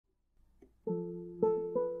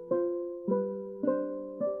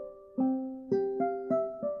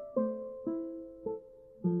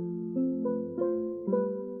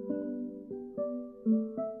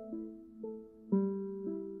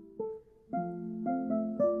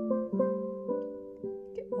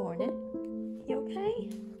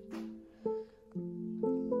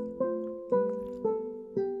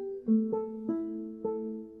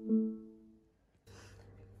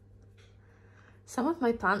Some of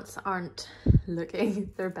my plants aren't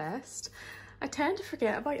looking their best. I tend to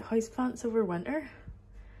forget about houseplants over winter.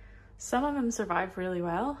 Some of them survive really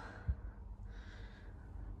well.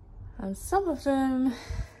 And some of them,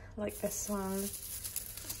 like this one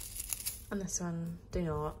and this one, do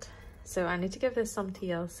not. So I need to give this some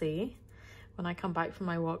TLC when I come back from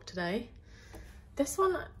my walk today. This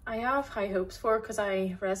one I have high hopes for because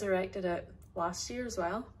I resurrected it last year as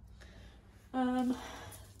well.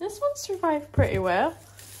 This one survived pretty well.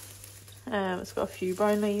 It's got a few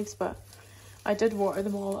brown leaves, but I did water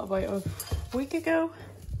them all about a week ago.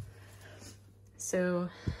 So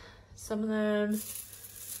some of them,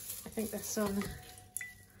 I think this one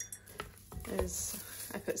is,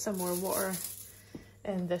 I put some more water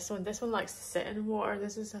in this one. This one likes to sit in water.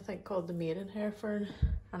 This is, I think, called the maidenhair fern,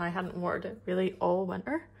 and I hadn't watered it really all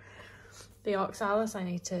winter. The oxalis, I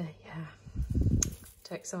need to, yeah,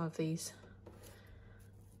 take some of these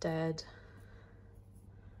dead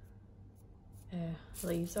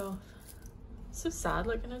leaves off. So sad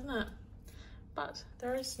looking, isn't it? But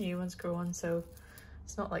there is new ones growing, so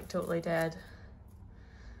it's not like totally dead.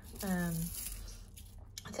 I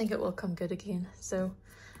think it will come good again, so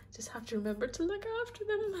just have to remember to look after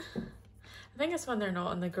them. I think it's when they're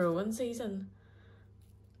not in the growing season.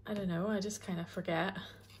 I don't know, I just kind of forget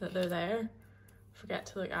that they're there, forget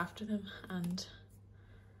to look after them, and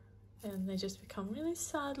then they just become really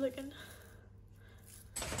sad looking.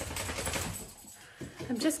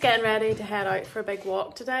 I'm just getting ready to head out for a big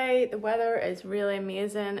walk today. The weather is really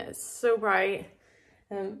amazing. It's so bright.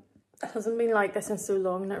 It hasn't been like this in so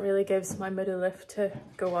long, and it really gives my mood a lift to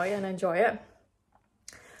go out and enjoy it.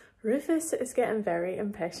 Rufus is getting very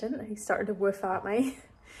impatient. He's starting to woof at me.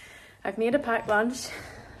 I've made a packed lunch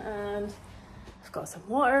and I've got some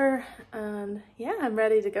water, and yeah, I'm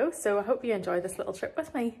ready to go. So I hope you enjoy this little trip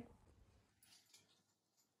with me.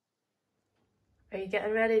 Are you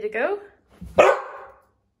getting ready to go?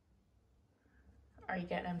 Are you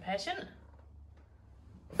getting impatient?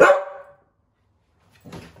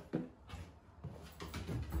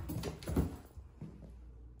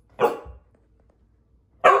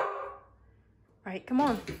 Right, come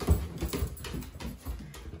on.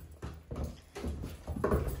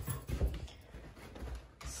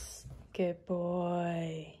 Good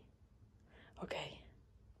boy. Okay.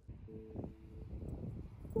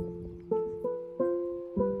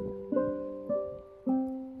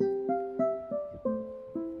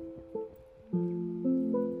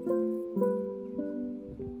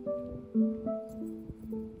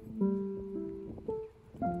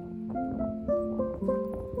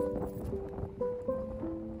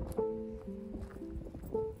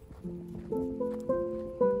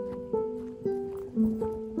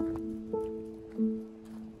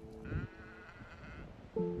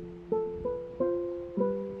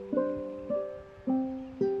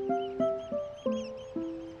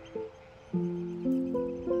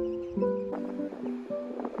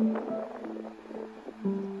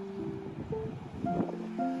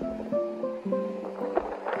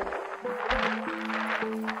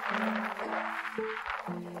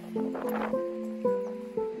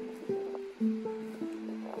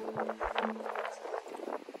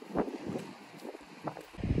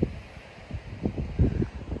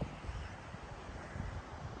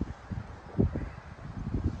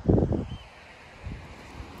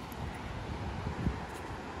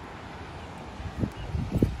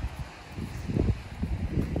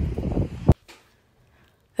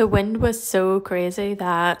 The wind was so crazy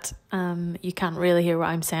that you can't really hear what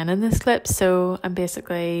I'm saying in this clip, so I'm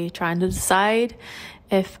basically trying to decide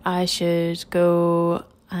if I should go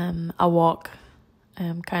a walk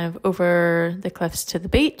kind of over the cliffs to the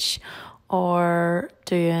beach, or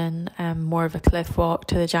doing more of a cliff walk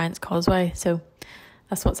to the Giant's Causeway. So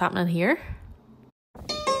that's what's happening here.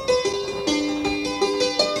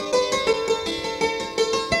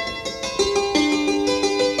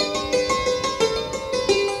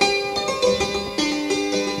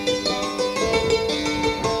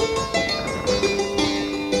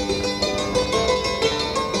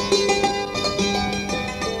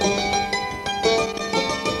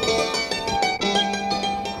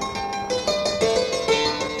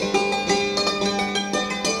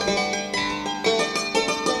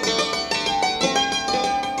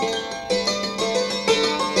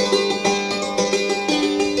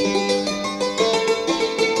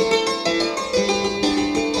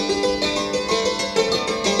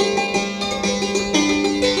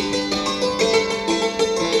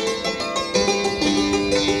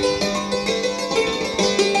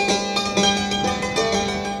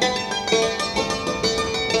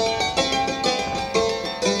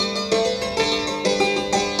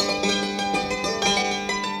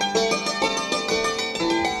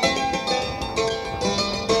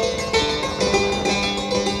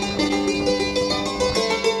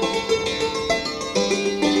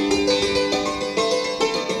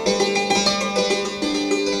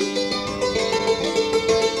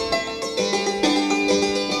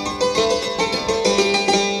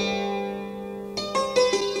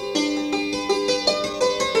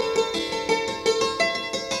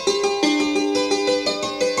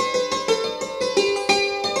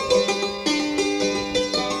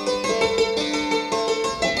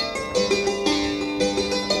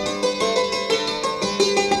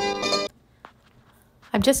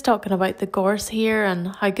 I'm just talking about the gorse here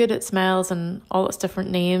and how good it smells and all its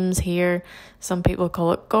different names here. Some people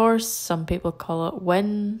call it gorse, some people call it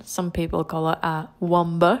whin, some people call it a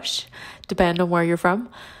wombush, depending on where you're from.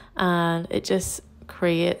 And it just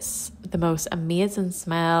creates the most amazing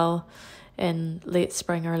smell in late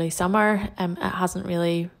spring, early summer. It hasn't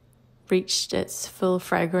really reached its full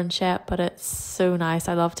fragrance yet, but it's so nice.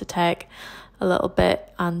 I love to take a little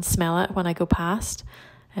bit and smell it when I go past.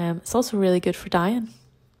 It's also really good for dyeing.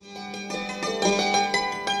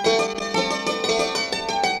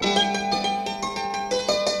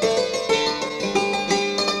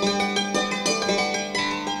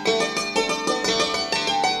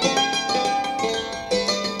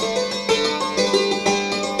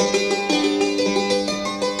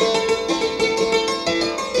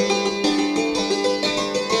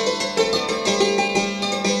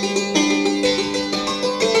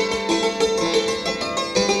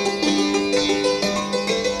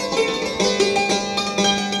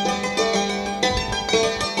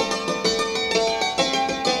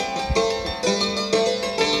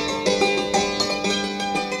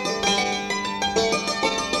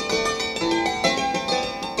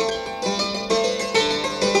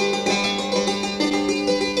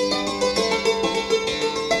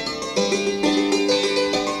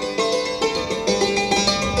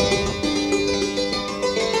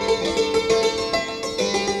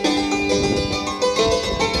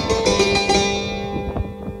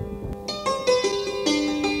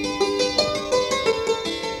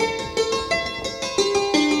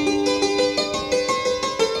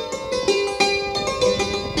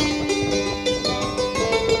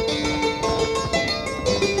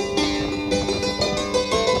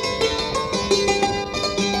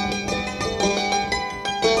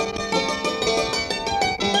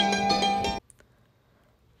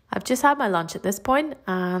 Just had my lunch at this point,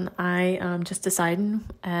 and I am just deciding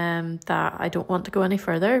that I don't want to go any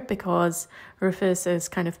further because Rufus is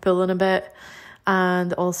kind of pulling a bit,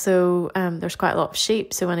 and also there's quite a lot of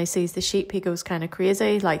sheep, so when he sees the sheep he goes kind of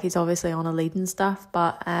crazy, like he's obviously on a lead and stuff,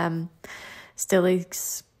 but still he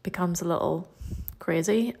becomes a little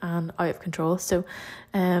crazy and out of control. So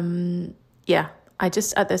yeah, I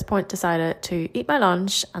just at this point decided to eat my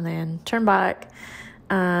lunch and then turn back.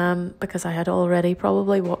 Because I had already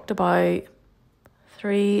probably walked about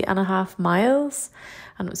 3.5 miles,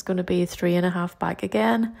 and it was going to be 3.5 back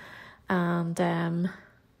again, and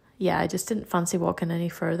yeah, I just didn't fancy walking any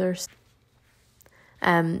further.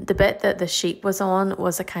 The bit that the sheep was on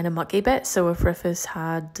was a kind of mucky bit, so if Rufus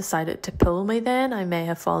had decided to pull me then I may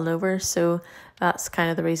have fallen over, so that's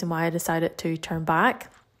kind of the reason why I decided to turn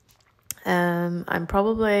back. I'm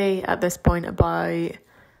probably at this point about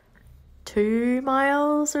 2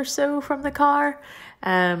 miles or so from the car.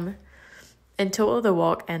 In total the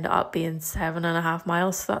walk ended up being 7.5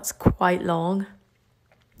 miles, so that's quite long.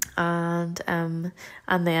 And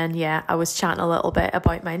then yeah, I was chatting a little bit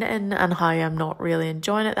about my knitting and how I'm not really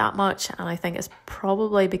enjoying it that much, and I think it's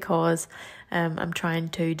probably because I'm trying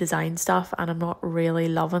to design stuff and I'm not really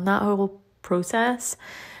loving that whole process.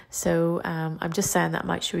 So I'm just saying that I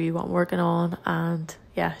might show you what I'm working on and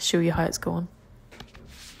yeah, show you how it's going.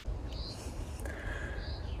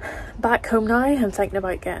 Back home now, I'm thinking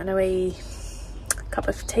about getting a wee cup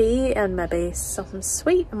of tea and maybe something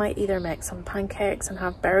sweet. I might either make some pancakes and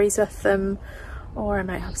have berries with them, or I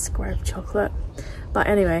might have a square of chocolate. But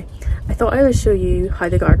anyway, I thought I would show you how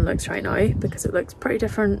the garden looks right now, because it looks pretty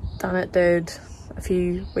different than it did a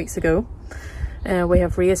few weeks ago. We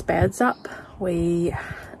have raised beds up. The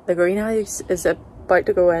greenhouse is about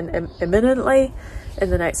to go in imminently in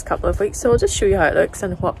the next couple of weeks, so I'll just show you how it looks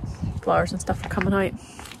and what flowers and stuff are coming out.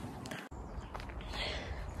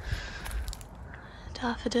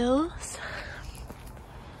 Daffodils,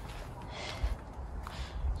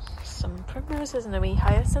 some primroses and a wee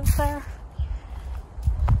hyacinth there.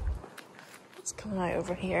 What's coming out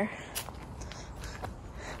over here?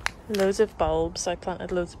 Loads of bulbs. I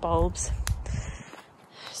planted loads of bulbs.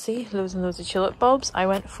 See, loads and loads of tulip bulbs. I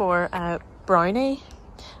went for a brownie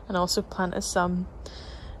and also planted some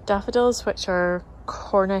daffodils, which are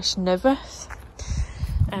Cornish Mammoth.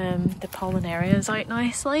 The Pollinaria is out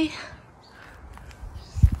nicely.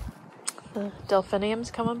 The delphinium's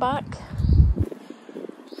coming back.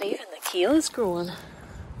 Even the kale is growing.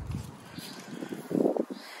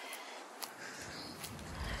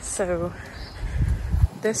 So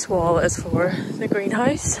this wall is for the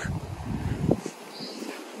greenhouse.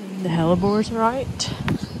 The hellebores are out.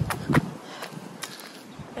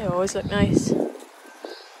 They always look nice.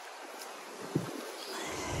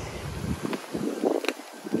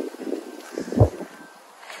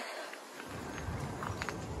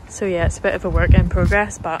 So yeah, it's a bit of a work in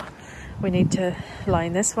progress, but we need to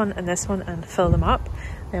line this one and fill them up.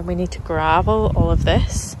 Then we need to gravel all of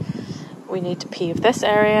this. We need to pave this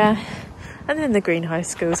area, and then the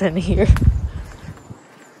greenhouse goes in here.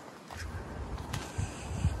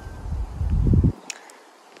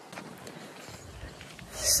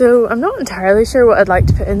 So I'm not entirely sure what I'd like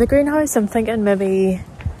to put in the greenhouse. I'm thinking maybe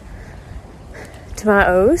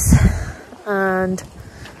tomatoes, and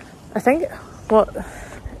I think what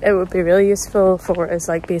it would be really useful for is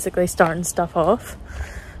like basically starting stuff off,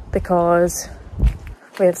 because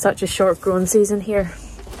we have such a short growing season here.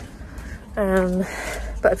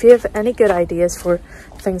 But if you have any good ideas for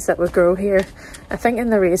things that would grow here, I think in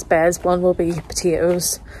the raised beds, one will be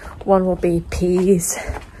potatoes, one will be peas,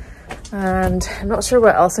 and I'm not sure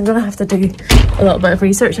what else. I'm gonna have to do a little bit of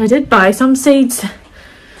research. I did buy some seeds,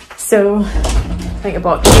 so I think I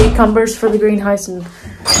bought cucumbers for the greenhouse and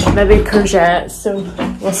maybe courgettes, so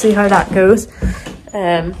we'll see how that goes.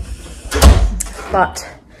 But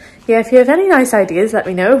yeah, if you have any nice ideas, let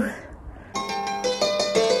me know.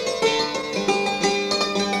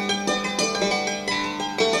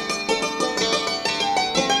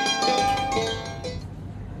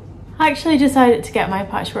 I actually decided to get my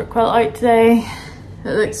patchwork quilt out today. It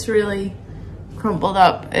looks really crumpled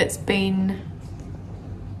up. It's been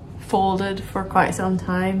folded for quite some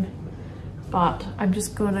time, but I'm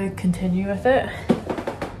just going to continue with it.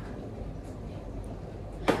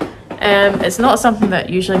 It's not something that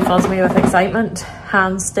usually fills me with excitement,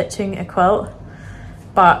 hand stitching a quilt,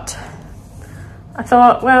 but I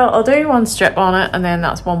thought, well, I'll do one strip on it and then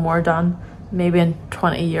that's one more done. Maybe in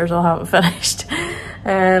 20 years I'll have it finished.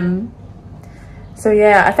 So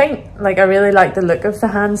yeah, I think like I really like the look of the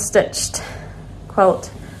hand stitched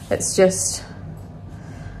quilt. It's just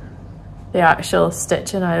the actual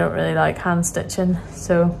stitching. I don't really like hand stitching,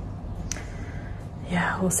 so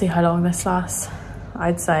yeah, we'll see how long this lasts.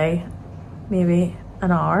 I'd say maybe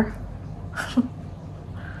an hour.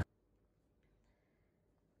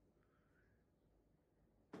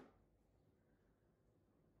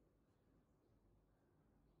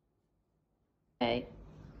 Okay.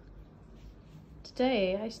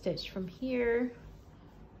 Today I stitched from here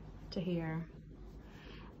to here,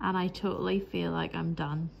 and I totally feel like I'm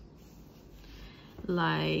done.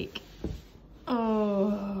 Like,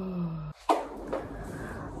 oh,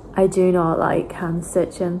 I do not like hand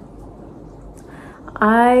stitching.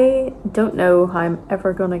 I don't know how I'm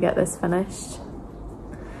ever gonna get this finished.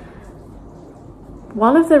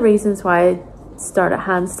 One of the reasons why I started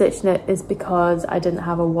hand stitching it is because I didn't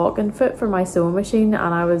have a walking foot for my sewing machine,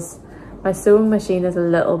 and my sewing machine is a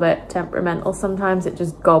little bit temperamental sometimes. It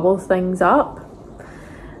just gobbles things up.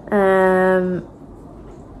 And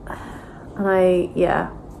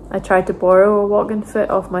I tried to borrow a walking foot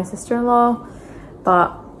off my sister-in-law,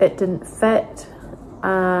 but it didn't fit.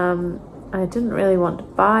 I didn't really want to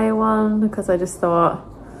buy one because I just thought,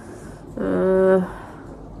 I'm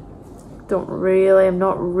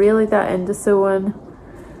not really that into sewing.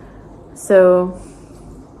 So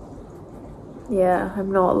yeah,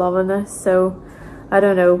 I'm not loving this. So I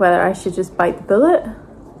don't know whether I should just bite the bullet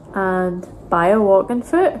and buy a walking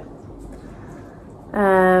foot.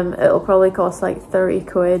 It'll probably cost like 30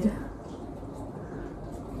 quid.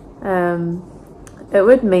 It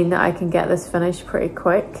would mean that I can get this finished pretty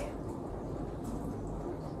quick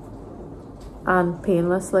and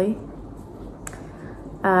painlessly.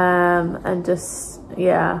 And just,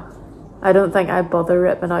 yeah, I don't think I'd bother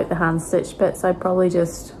ripping out the hand stitched bits. I'd probably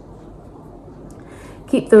just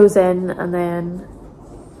keep those in and then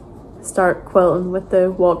start quilting with the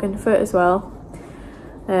walking foot as well.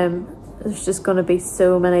 There's just going to be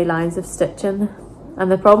so many lines of stitching,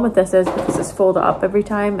 and the problem with this is because it's folded up every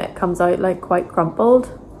time, it comes out like quite crumpled.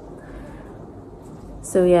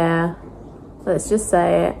 So yeah, let's just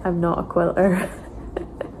say I'm not a quilter.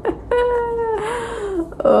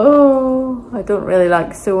 Oh, I don't really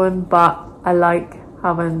like sewing, but I like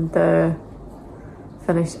having the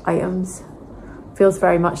finished items. Feels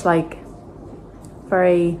very much like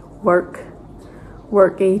very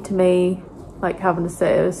worky to me, like having to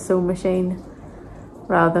sit at a sewing machine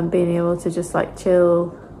rather than being able to just like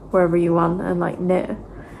chill wherever you want and like knit.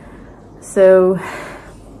 So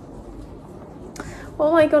what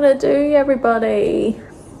am I gonna do, everybody?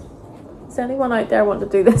 Does anyone out there want to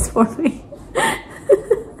do this for me?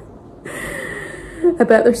 I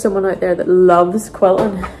bet there's someone out there that loves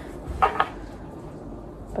quilting,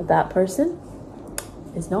 but that person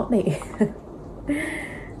is not me.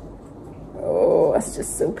 Oh, it's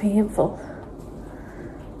just so painful.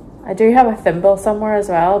 I do have a thimble somewhere as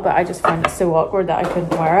well, but I just found it so awkward that I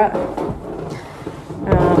couldn't wear it.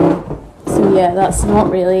 So So yeah, that's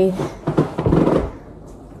not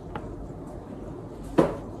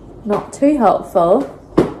too helpful.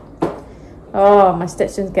 Oh, my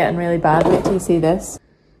stitching's getting really bad. Wait till you see this.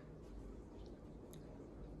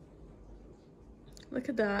 Look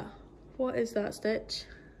at that. What is that stitch?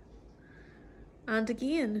 And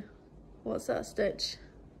again, what's that stitch?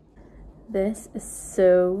 This is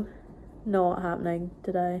so not happening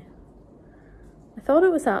today. I thought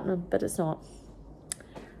it was happening, but it's not.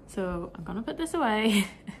 So I'm gonna put this away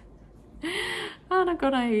and I'm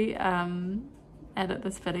gonna edit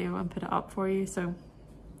this video and put it up for you. So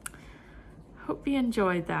hope you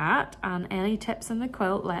enjoyed that, and any tips on the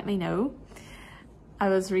quilt, let me know. I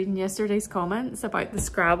was reading yesterday's comments about the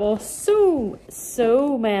Scrabble.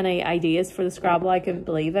 So many ideas for the Scrabble, I couldn't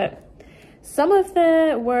believe it. Some of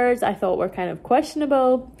the words I thought were kind of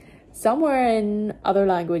questionable. Some were in other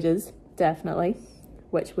languages, definitely,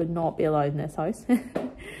 which would not be allowed in this house.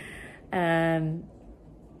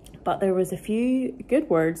 But there was a few good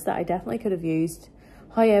words that I definitely could have used.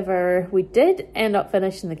 However, we did end up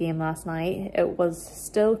finishing the game last night. It was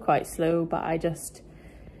still quite slow, but I just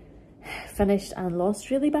finished and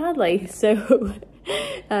lost really badly. So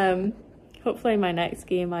hopefully my next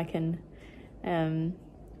game I can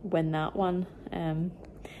win that one.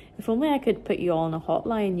 If only I could put you all on a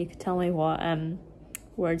hotline, you could tell me what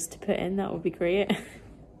words to put in, that would be great.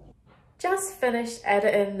 Just finished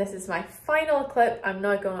editing. This is my final clip. I'm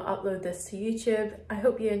now going to upload this to YouTube. I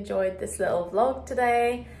hope you enjoyed this little vlog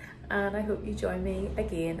today, and I hope you join me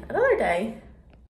again another day.